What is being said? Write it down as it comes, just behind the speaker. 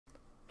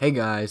Hey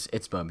guys,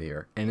 it's Bub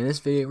here, and in this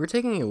video we're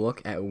taking a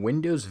look at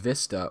Windows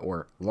Vista,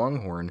 or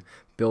Longhorn,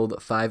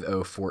 build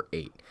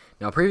 5048.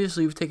 Now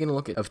previously we've taken a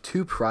look at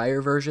two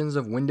prior versions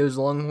of Windows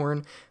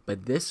Longhorn,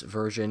 but this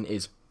version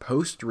is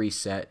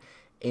post-reset,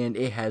 and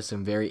it has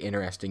some very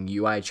interesting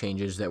UI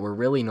changes that were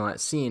really not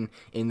seen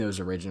in those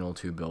original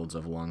two builds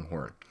of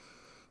Longhorn.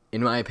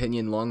 In my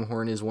opinion,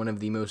 Longhorn is one of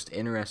the most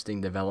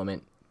interesting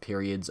development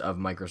periods of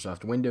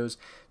Microsoft Windows,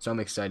 so I'm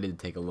excited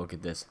to take a look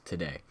at this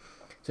today.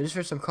 So just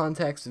for some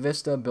context,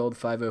 Vista Build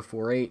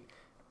 5048,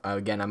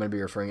 again, I'm going to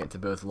be referring it to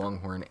both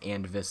Longhorn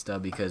and Vista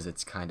because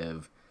it's kind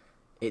of,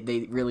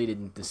 they really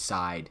didn't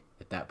decide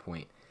at that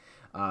point.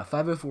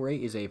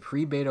 5048 is a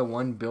pre-beta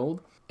 1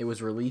 build. It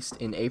was released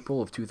in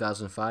April of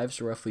 2005,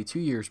 so roughly 2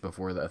 years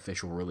before the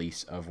official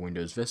release of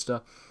Windows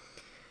Vista.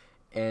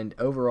 And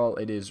overall,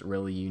 it is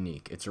really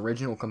unique. Its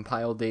original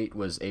compile date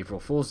was April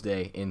Fool's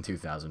Day in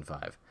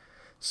 2005.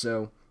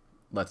 So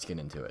let's get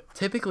into it.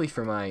 Typically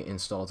for my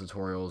install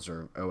tutorials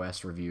or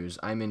OS reviews,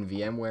 I'm in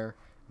Vmware,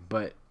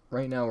 but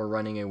right now we're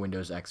running a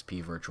Windows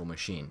XP virtual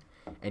machine,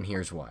 and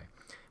here's why.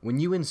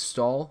 When you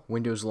install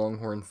Windows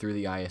Longhorn through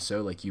the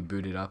ISO, like you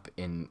boot it up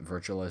in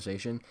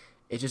virtualization,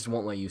 it just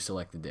won't let you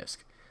select the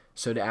disk.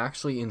 So to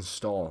actually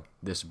install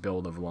this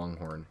build of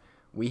Longhorn,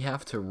 we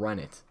have to run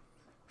it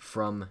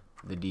from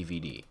the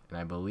DVD, and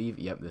I believe,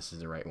 yep, this is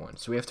the right one.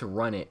 So we have to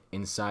run it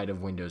inside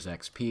of Windows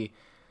XP,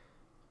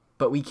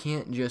 but we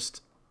can't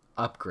just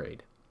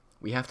upgrade.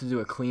 We have to do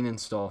a clean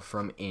install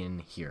from in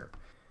here.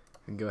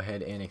 We can go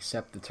ahead and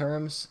accept the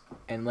terms,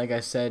 and like I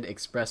said,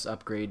 Express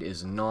Upgrade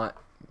is not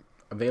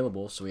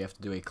available, so we have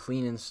to do a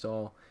clean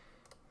install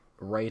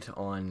right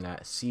on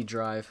that C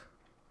drive,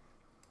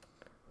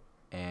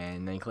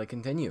 and then click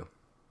continue,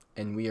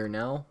 and we are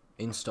now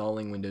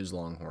installing Windows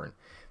Longhorn.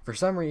 For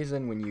some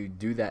reason, when you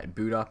do that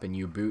boot up and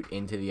you boot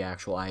into the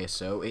actual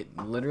ISO, it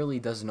literally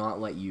does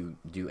not let you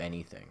do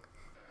anything.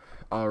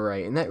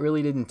 Alright, and that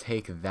really didn't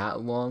take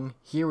that long.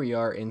 Here we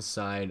are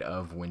inside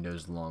of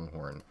Windows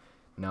Longhorn.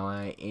 Now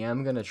I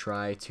am going to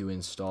try to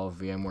install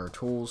VMware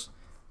Tools,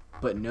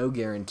 but no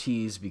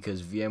guarantees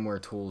because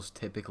VMware Tools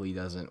typically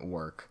doesn't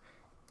work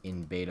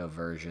in beta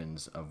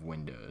versions of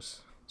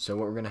Windows. So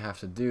what we're going to have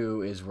to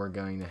do is we're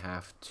going to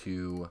have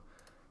to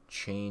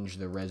change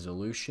the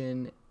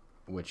resolution,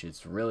 which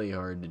it's really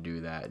hard to do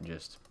that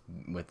just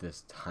with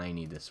this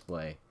tiny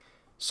display.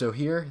 So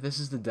here, this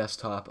is the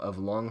desktop of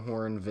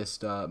Longhorn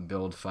Vista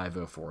Build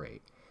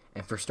 5048.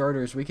 And for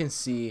starters, we can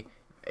see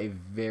a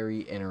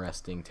very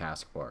interesting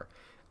taskbar.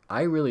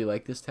 I really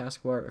like this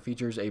taskbar. It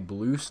features a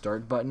blue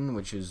start button,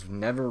 which is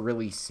never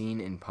really seen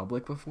in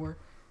public before.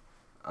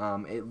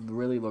 It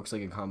really looks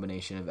like a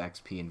combination of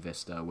XP and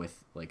Vista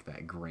with like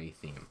that gray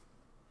theme.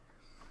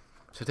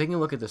 So taking a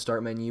look at the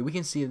start menu, we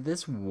can see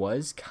this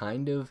was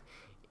kind of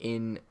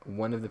in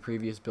one of the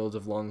previous builds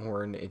of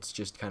Longhorn. It's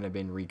just kind of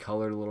been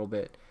recolored a little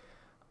bit.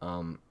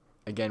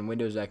 Again,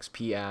 Windows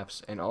XP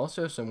apps, and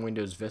also some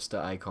Windows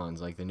Vista icons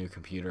like the new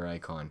computer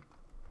icon.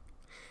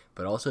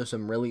 But also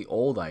some really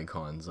old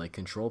icons like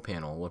Control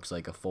Panel looks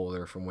like a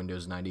folder from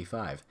Windows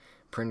 95.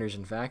 Printers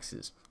and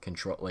faxes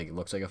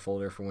looks like a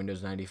folder from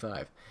Windows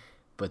 95.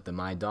 But the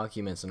My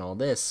Documents and all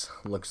this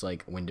looks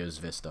like Windows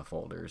Vista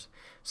folders.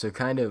 So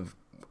kind of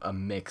a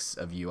mix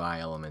of UI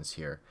elements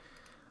here.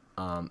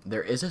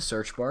 There is a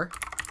search bar,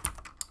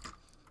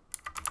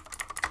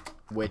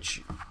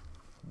 which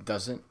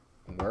doesn't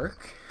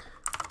work.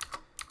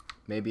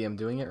 Maybe I'm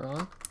doing it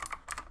wrong.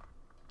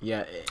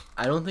 Yeah,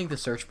 I don't think the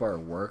search bar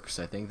works.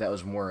 I think that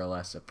was more or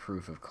less a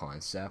proof of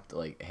concept,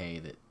 like, hey,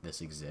 that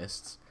this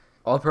exists.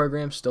 All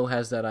programs still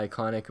has that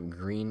iconic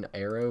green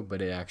arrow,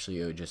 but it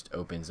actually just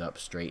opens up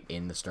straight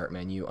in the start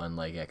menu,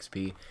 unlike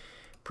XP.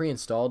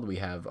 Pre-installed, we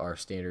have our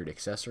standard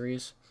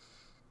accessories,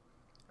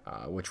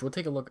 which we'll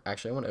take a look.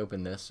 Actually, I want to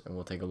open this, and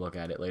we'll take a look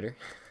at it later.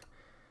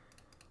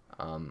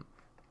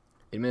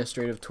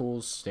 Administrative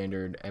tools,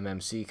 standard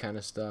MMC kind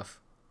of stuff,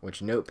 which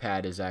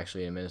Notepad is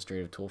actually an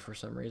administrative tool for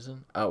some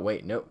reason. Oh,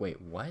 wait,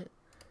 what?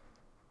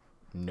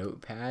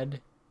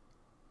 Notepad?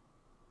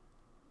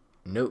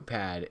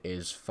 Notepad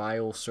is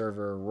file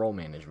server role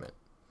management.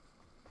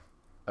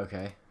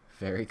 Okay,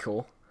 very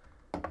cool.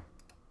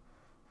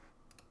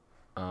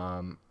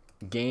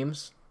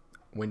 Games,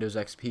 Windows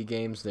XP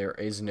games, there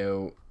is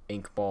no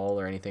Inkball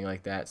or anything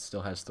like that.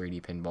 Still has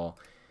 3D Pinball.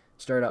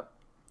 Startup,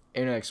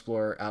 Internet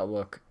Explorer,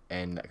 Outlook,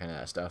 and that kind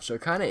of stuff. So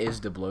it kind of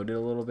is debloated a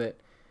little bit,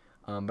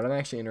 but I'm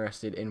actually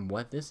interested in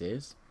what this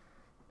is.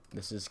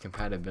 This is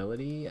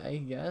compatibility, I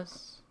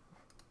guess.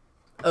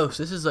 Oh,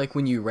 so this is like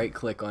when you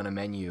right-click on a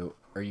menu,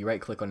 or you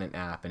right-click on an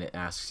app, and it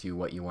asks you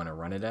what you want to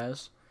run it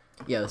as.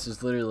 Yeah, this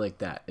is literally like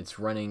that. It's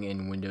running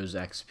in Windows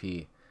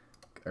XP,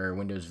 or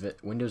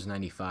Windows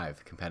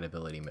 95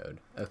 compatibility mode.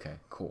 Okay,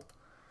 cool.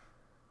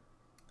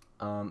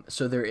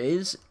 So there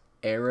is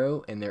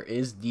Arrow, and there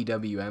is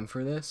DWM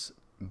for this,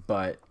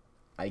 but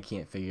I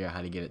can't figure out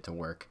how to get it to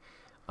work.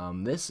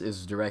 This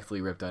is directly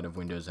ripped out of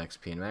Windows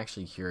XP, and I'm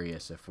actually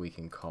curious if we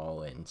can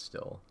call in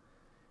still.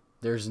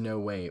 There's no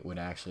way it would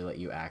actually let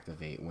you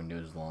activate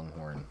Windows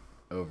Longhorn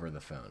over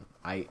the phone.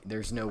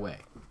 There's no way.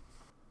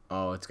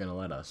 Oh, it's gonna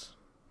let us.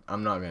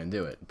 I'm not gonna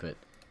do it, but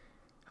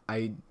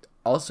I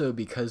also,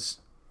 because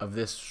of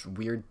this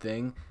weird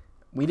thing,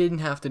 we didn't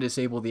have to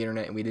disable the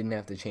internet and we didn't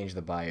have to change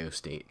the BIOS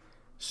state.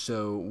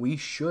 So we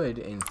should,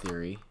 in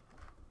theory,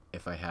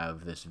 if I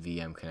have this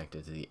VM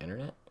connected to the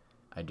internet,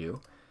 I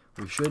do,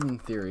 we should, in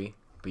theory,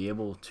 be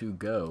able to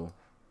go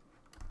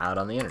out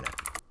on the internet.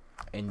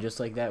 And just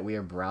like that, we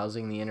are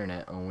browsing the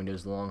internet on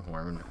Windows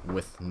Longhorn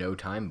with no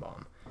time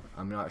bomb.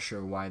 I'm not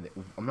sure why.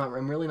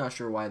 I'm really not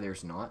sure why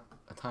there's not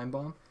a time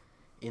bomb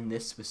in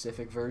this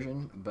specific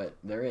version, but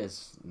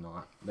there's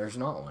not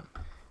one.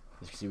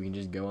 As you can see, we can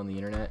just go on the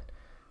internet.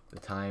 The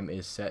time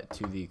is set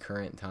to the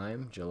current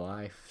time,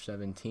 July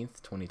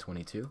 17th,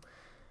 2022,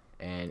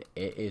 and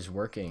it is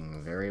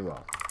working very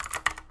well.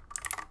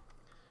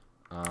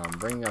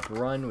 Bringing up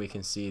run, we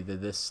can see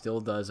that this still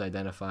does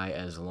identify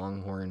as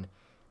Longhorn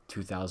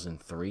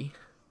 2003,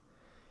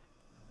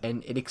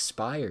 and it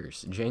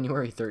expires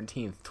January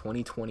 13th,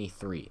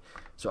 2023.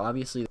 So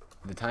obviously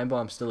the time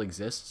bomb still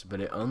exists, but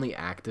it only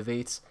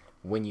activates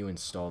when you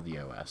install the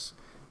OS,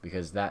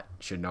 because that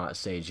should not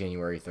say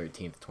January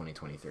 13th,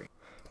 2023.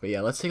 But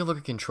yeah, let's take a look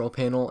at Control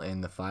Panel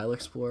and the File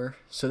Explorer.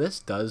 So this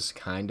does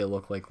kind of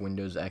look like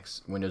Windows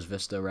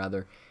Vista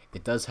rather.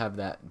 It does have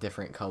that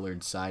different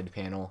colored side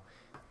panel,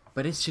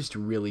 but it's just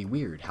really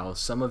weird how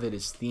some of it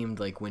is themed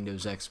like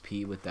Windows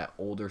XP with that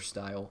older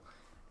style,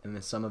 and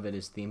then some of it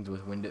is themed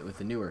with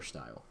the newer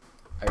style.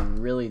 I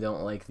really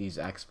don't like these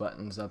X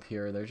buttons up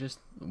here. They're just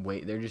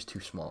too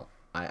small.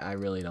 I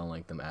really don't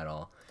like them at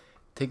all.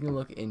 Taking a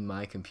look in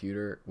my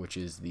computer, which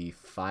is the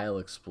File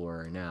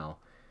Explorer now,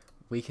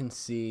 we can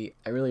see,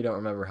 I really don't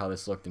remember how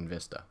this looked in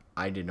Vista.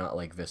 I did not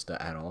like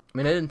Vista at all. I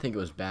mean, I didn't think it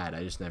was bad,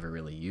 I just never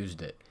really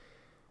used it.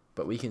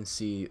 But we can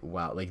see,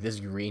 wow, like this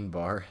green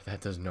bar,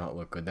 that does not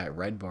look good. That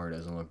red bar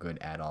doesn't look good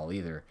at all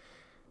either.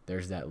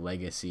 There's that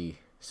legacy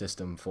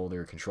system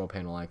folder control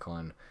panel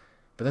icon.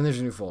 But then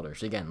there's new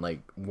folders. Again,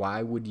 like,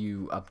 why would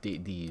you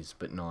update these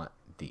but not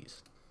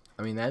these?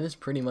 I mean, that is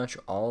pretty much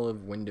all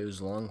of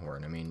Windows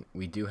Longhorn. I mean,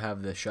 we do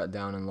have the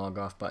shutdown and log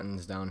off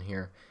buttons down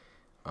here,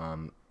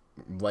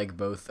 like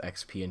both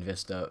XP and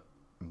Vista.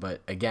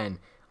 But again,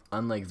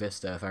 unlike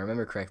Vista, if I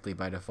remember correctly,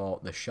 by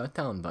default, the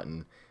shutdown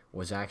button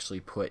was actually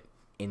put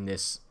in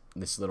this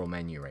little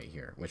menu right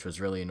here, which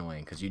was really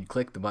annoying because you'd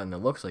click the button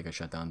that looks like a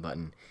shutdown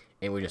button,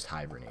 it would just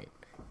hibernate.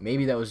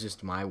 Maybe that was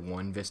just my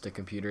one Vista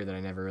computer that I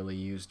never really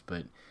used,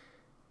 but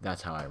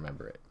that's how I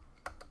remember it.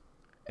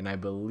 And I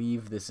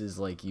believe this is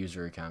like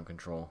user account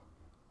control,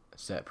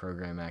 set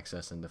program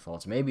access and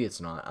defaults. Maybe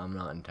it's not, I'm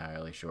not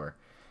entirely sure.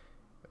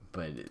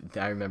 But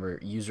I remember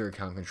user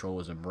account control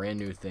was a brand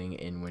new thing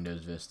in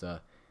Windows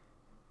Vista,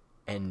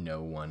 and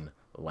no one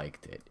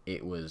liked it.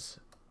 It was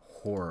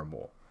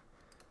horrible.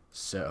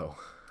 So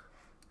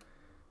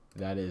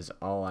that is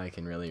all I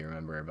can really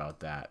remember about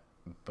that.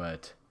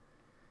 But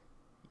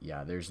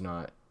yeah, there's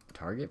not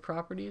target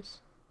properties.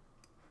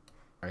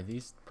 Are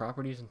these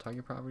properties and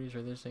target properties,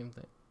 are they the same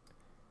thing?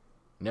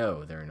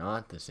 No, they're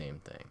not the same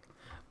thing.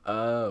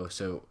 Oh,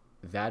 so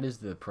that is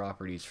the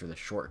properties for the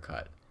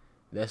shortcut.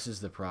 This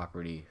is the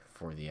property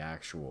for the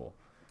actual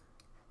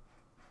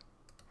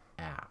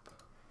app.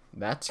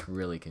 That's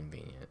really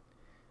convenient.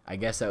 I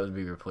guess that would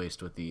be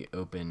replaced with the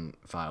open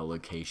file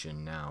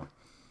location now.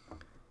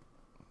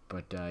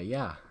 But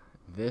yeah,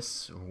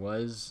 this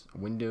was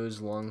Windows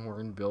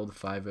Longhorn build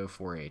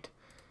 5048.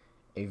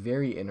 A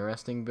very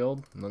interesting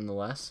build,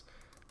 nonetheless.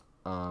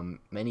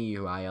 Many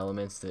UI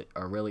elements that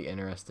are really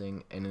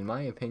interesting, and in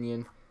my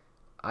opinion,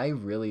 I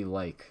really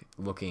like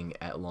looking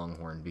at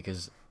Longhorn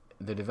because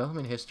the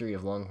development history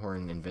of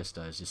Longhorn and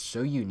Vista is just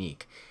so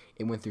unique.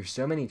 It went through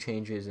so many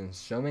changes and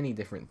so many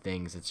different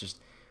things. It's just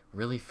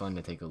really fun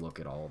to take a look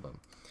at all of them.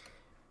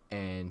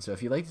 And so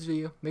if you like this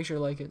video, make sure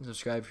to like it and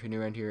subscribe if you're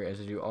new around here, as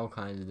I do all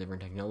kinds of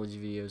different technology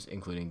videos,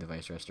 including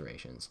device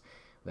restorations.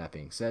 That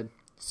being said,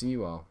 see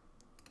you all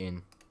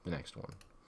in the next one.